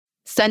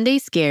Sunday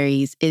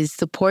Scaries is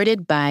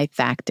supported by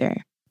Factor.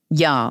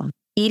 Y'all,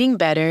 eating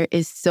better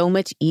is so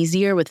much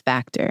easier with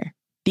Factor.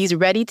 These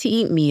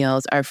ready-to-eat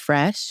meals are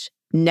fresh,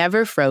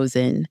 never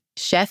frozen,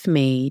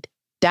 chef-made,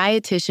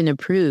 dietitian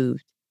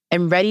approved,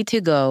 and ready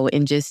to go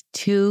in just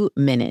 2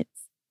 minutes.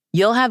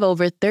 You'll have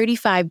over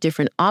 35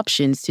 different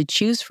options to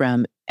choose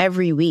from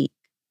every week.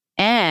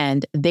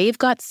 And they've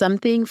got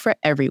something for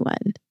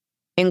everyone,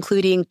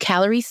 including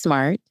Calorie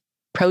Smart,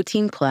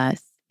 Protein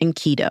Plus, and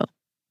Keto.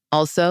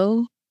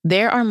 Also,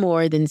 there are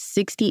more than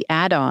 60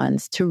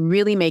 add-ons to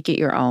really make it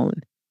your own.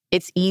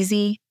 It's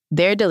easy,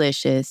 they're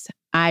delicious,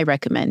 I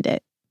recommend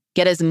it.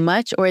 Get as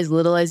much or as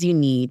little as you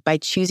need by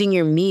choosing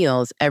your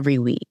meals every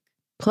week.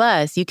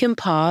 Plus, you can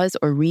pause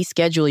or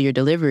reschedule your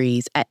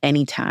deliveries at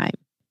any time.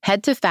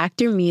 Head to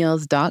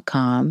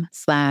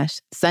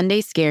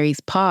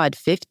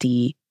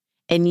factormeals.com/SundayScariesPod50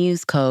 and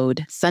use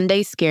code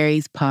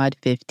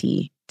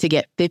SundayScariesPod50 to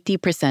get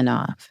 50%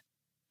 off.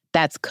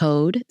 That's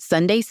code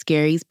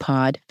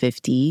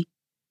SundayScariesPod50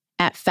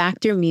 at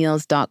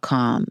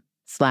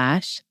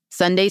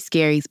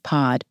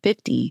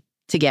factormeals.com/SundayScariesPod50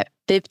 to get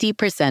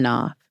 50%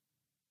 off.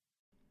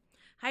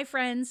 Hi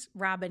friends,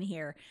 Robin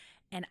here,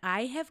 and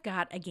I have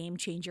got a game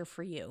changer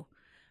for you.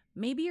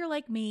 Maybe you're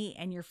like me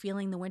and you're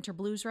feeling the winter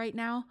blues right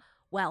now.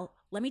 Well,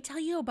 let me tell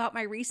you about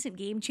my recent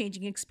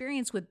game-changing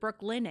experience with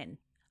Brooklinen.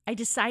 I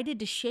decided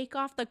to shake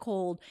off the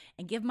cold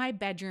and give my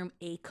bedroom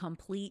a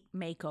complete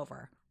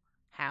makeover.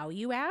 How,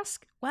 you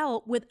ask?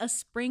 Well, with a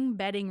spring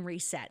bedding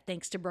reset,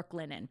 thanks to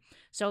Brooklinen.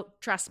 So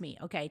trust me,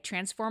 okay,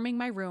 transforming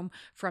my room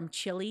from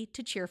chilly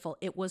to cheerful,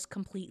 it was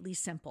completely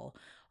simple.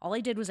 All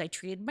I did was I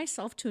treated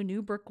myself to a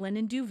new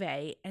Brooklinen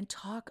duvet and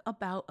talk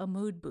about a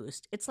mood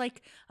boost. It's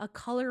like a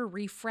color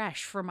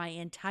refresh for my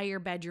entire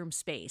bedroom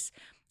space.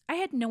 I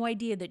had no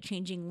idea that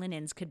changing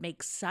linens could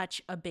make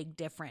such a big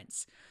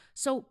difference.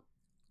 So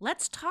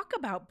let's talk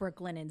about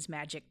Brooklinen's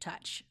magic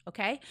touch,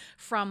 okay?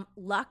 From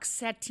luxe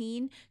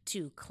sateen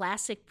to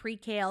classic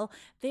percale,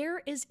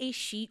 there is a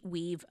sheet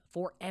weave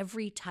for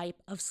every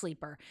type of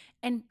sleeper.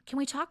 And can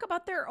we talk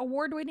about their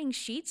award-winning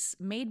sheets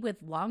made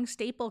with long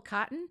staple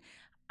cotton?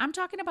 I'm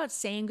talking about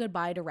saying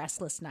goodbye to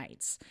restless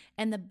nights.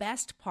 And the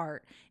best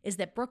part is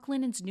that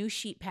Brooklinen's new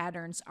sheet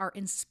patterns are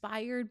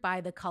inspired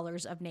by the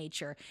colors of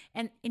nature.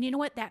 And you know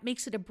what? That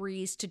makes it a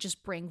breeze to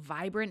just bring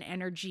vibrant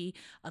energy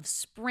of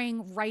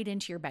spring right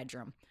into your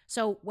bedroom.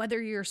 So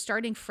whether you're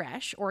starting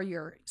fresh or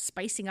you're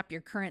spicing up your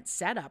current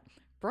setup,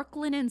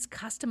 Brooklinen's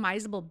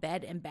customizable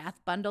bed and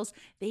bath bundles,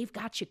 they've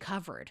got you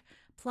covered.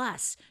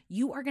 Plus,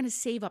 you are going to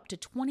save up to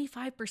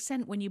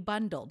 25% when you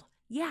bundled.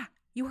 Yeah,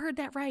 you heard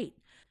that right.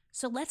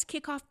 So let's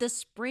kick off the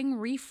spring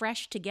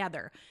refresh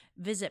together.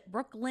 Visit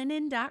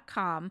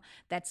brooklinen.com.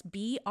 That's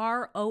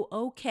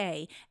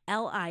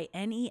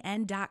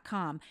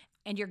BROOKLINEN.com.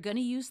 And you're going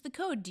to use the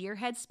code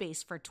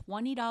DearHeadspace for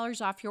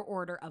 $20 off your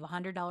order of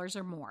 $100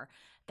 or more.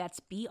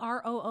 That's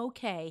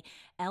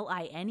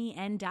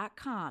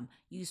BROOKLINEN.com.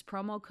 Use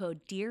promo code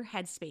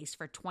DearHeadspace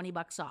for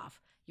 $20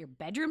 off. Your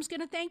bedroom's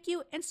going to thank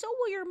you, and so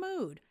will your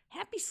mood.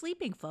 Happy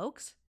sleeping,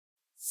 folks.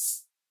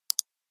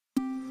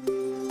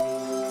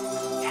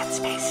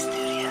 Headspace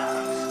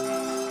Studios.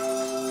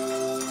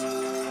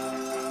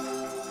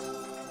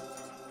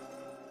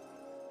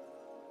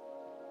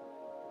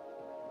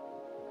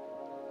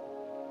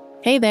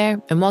 Hey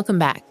there, and welcome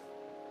back.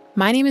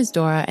 My name is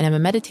Dora, and I'm a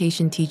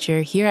meditation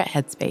teacher here at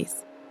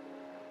Headspace.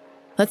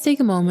 Let's take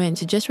a moment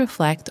to just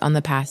reflect on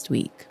the past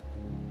week.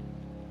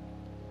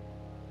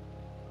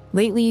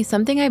 Lately,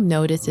 something I've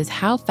noticed is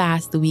how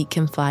fast the week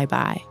can fly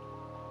by.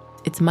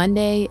 It's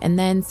Monday, and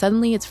then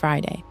suddenly it's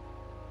Friday.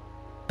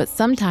 But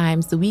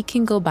sometimes the week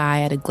can go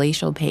by at a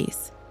glacial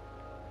pace.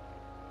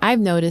 I've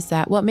noticed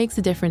that what makes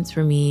a difference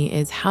for me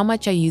is how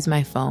much I use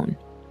my phone.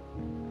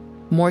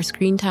 More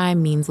screen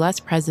time means less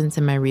presence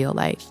in my real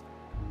life.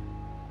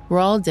 We're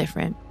all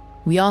different.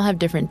 We all have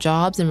different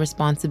jobs and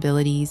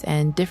responsibilities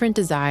and different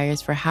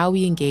desires for how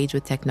we engage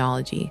with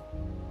technology.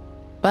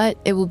 But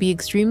it will be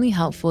extremely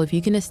helpful if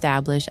you can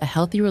establish a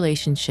healthy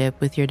relationship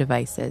with your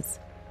devices.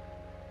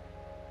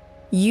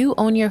 You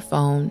own your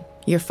phone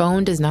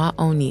does not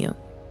own you.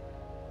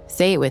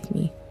 Say it with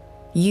me.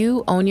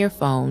 You own your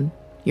phone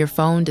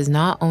does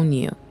not own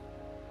you.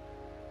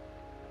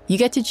 You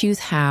get to choose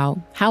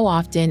how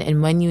often,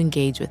 and when you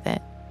engage with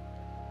it.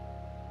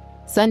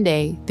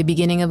 Sunday, the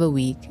beginning of a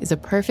week, is a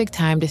perfect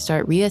time to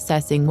start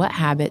reassessing what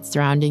habits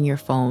surrounding your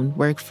phone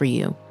work for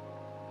you.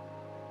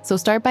 So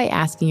start by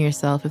asking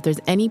yourself if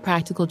there's any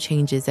practical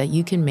changes that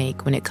you can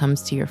make when it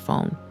comes to your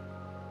phone.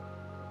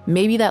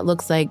 Maybe that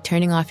looks like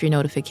turning off your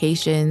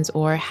notifications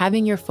or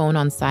having your phone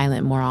on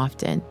silent more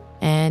often.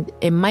 And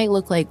it might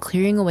look like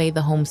clearing away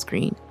the home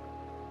screen.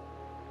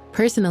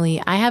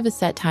 Personally, I have a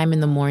set time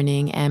in the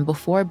morning and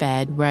before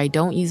bed where I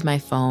don't use my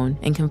phone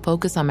and can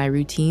focus on my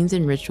routines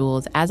and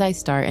rituals as I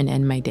start and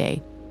end my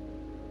day.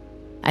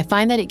 I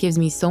find that it gives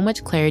me so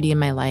much clarity in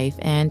my life,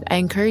 and I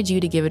encourage you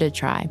to give it a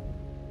try.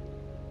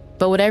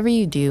 But whatever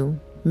you do,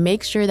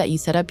 make sure that you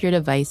set up your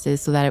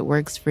devices so that it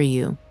works for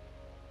you.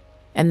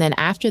 And then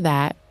after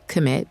that,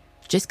 commit,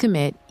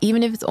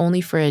 even if it's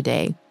only for a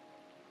day.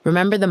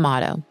 Remember the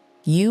motto: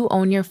 you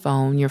own your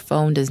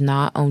phone does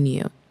not own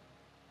you.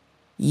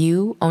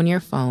 You own your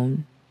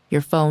phone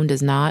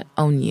does not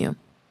own you.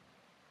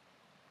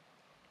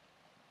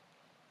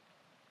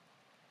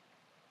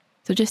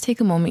 So just take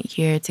a moment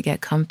here to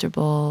get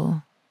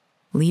comfortable,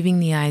 leaving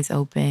the eyes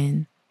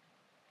open.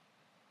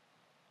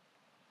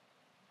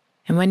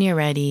 And when you're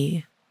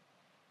ready,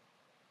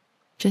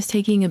 just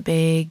taking a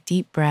big,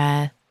 deep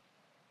breath,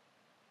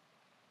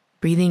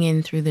 breathing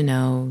in through the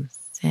nose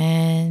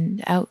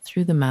and out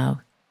through the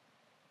mouth.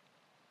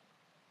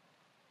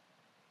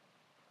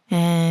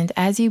 And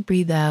as you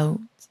breathe out,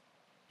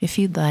 if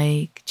you'd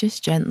like,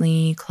 just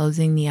gently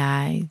closing the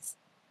eyes,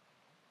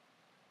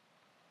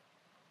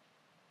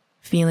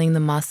 feeling the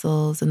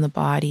muscles in the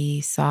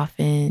body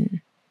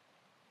soften,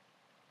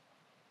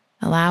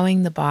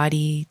 allowing the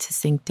body to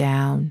sink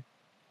down,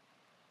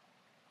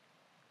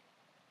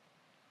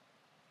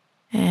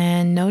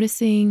 and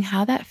noticing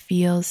how that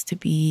feels to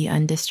be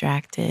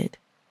undistracted.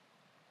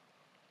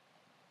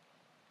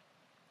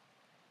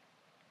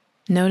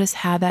 Notice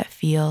how that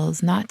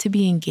feels not to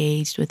be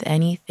engaged with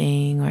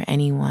anything or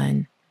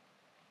anyone,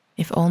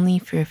 if only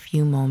for a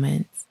few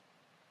moments.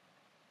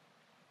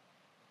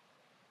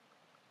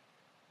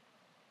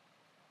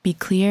 Be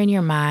clear in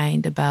your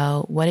mind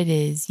about what it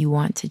is you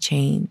want to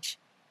change,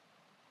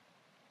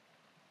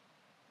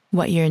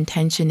 what your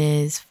intention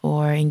is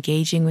for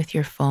engaging with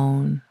your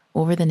phone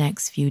over the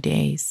next few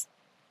days.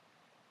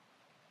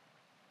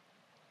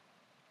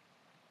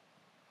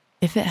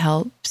 If it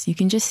helps, you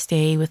can just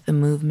stay with the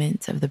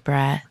movements of the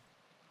breath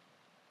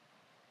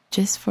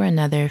just for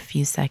another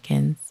few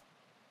seconds.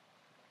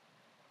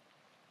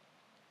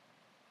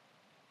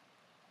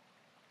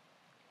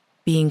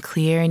 Being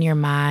clear in your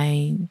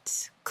mind,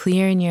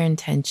 clear in your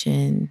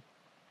intention,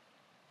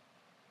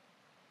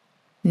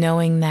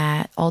 knowing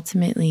that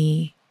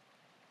ultimately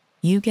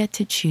you get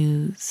to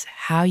choose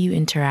how you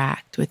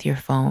interact with your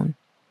phone.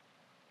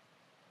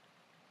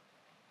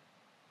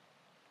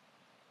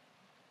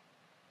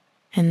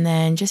 And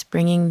then just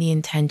bringing the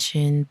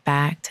intention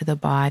back to the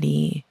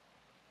body,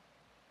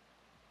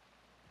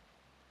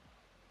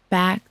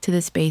 back to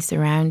the space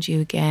around you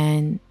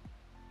again.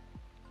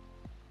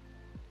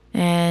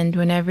 And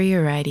whenever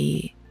you're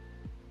ready,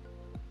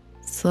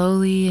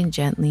 slowly and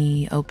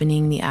gently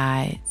opening the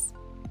eyes.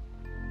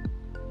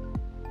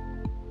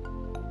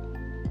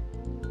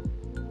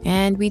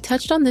 And we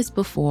touched on this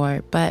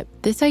before, but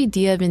this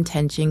idea of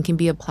intention can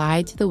be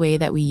applied to the way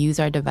that we use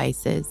our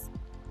devices.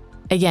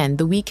 Again,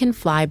 the week can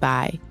fly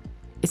by,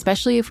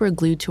 especially if we're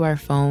glued to our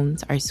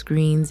phones, our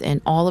screens,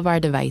 and all of our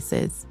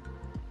devices.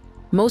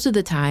 Most of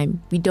the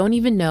time, we don't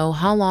even know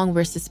how long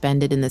we're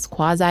suspended in this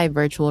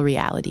quasi-virtual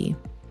reality.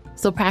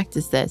 So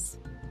practice this.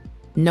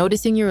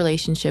 Noticing your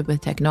relationship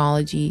with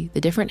technology,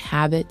 the different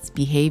habits,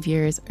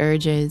 behaviors,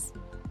 urges,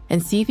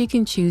 and see if you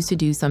can choose to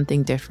do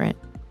something different.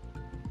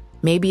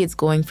 Maybe it's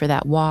going for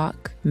that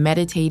walk,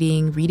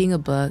 meditating, reading a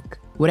book,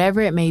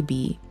 whatever it may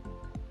be.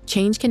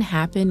 Change can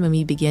happen when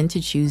we begin to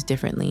choose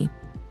differently.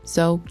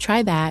 So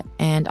try that,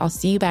 and I'll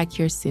see you back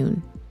here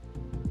soon.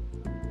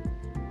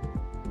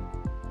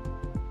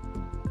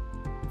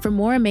 For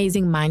more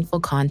amazing mindful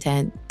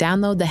content,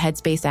 download the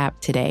Headspace app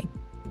today.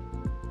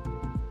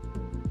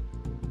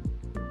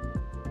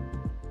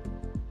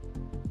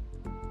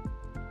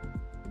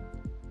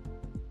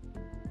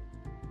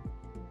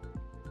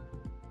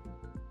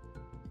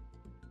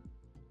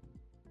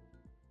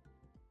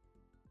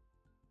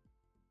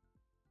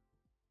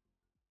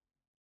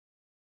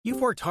 You've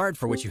worked hard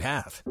for what you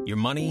have. Your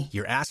money,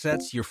 your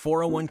assets, your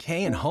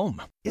 401k, and home.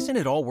 Isn't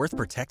it all worth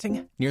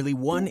protecting? Nearly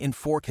 1 in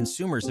 4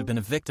 consumers have been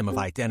a victim of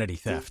identity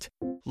theft.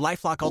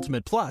 LifeLock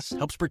Ultimate Plus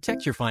helps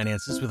protect your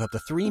finances with up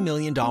to $3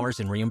 million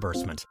in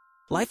reimbursement.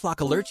 LifeLock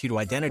alerts you to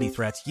identity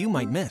threats you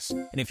might miss.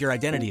 And if your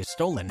identity is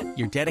stolen,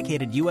 your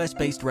dedicated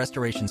U.S.-based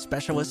restoration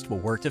specialist will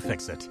work to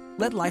fix it.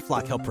 Let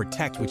LifeLock help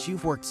protect what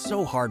you've worked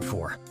so hard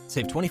for.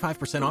 Save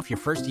 25% off your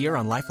first year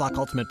on LifeLock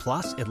Ultimate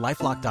Plus at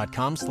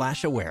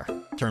LifeLock.com/aware.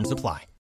 Terms apply.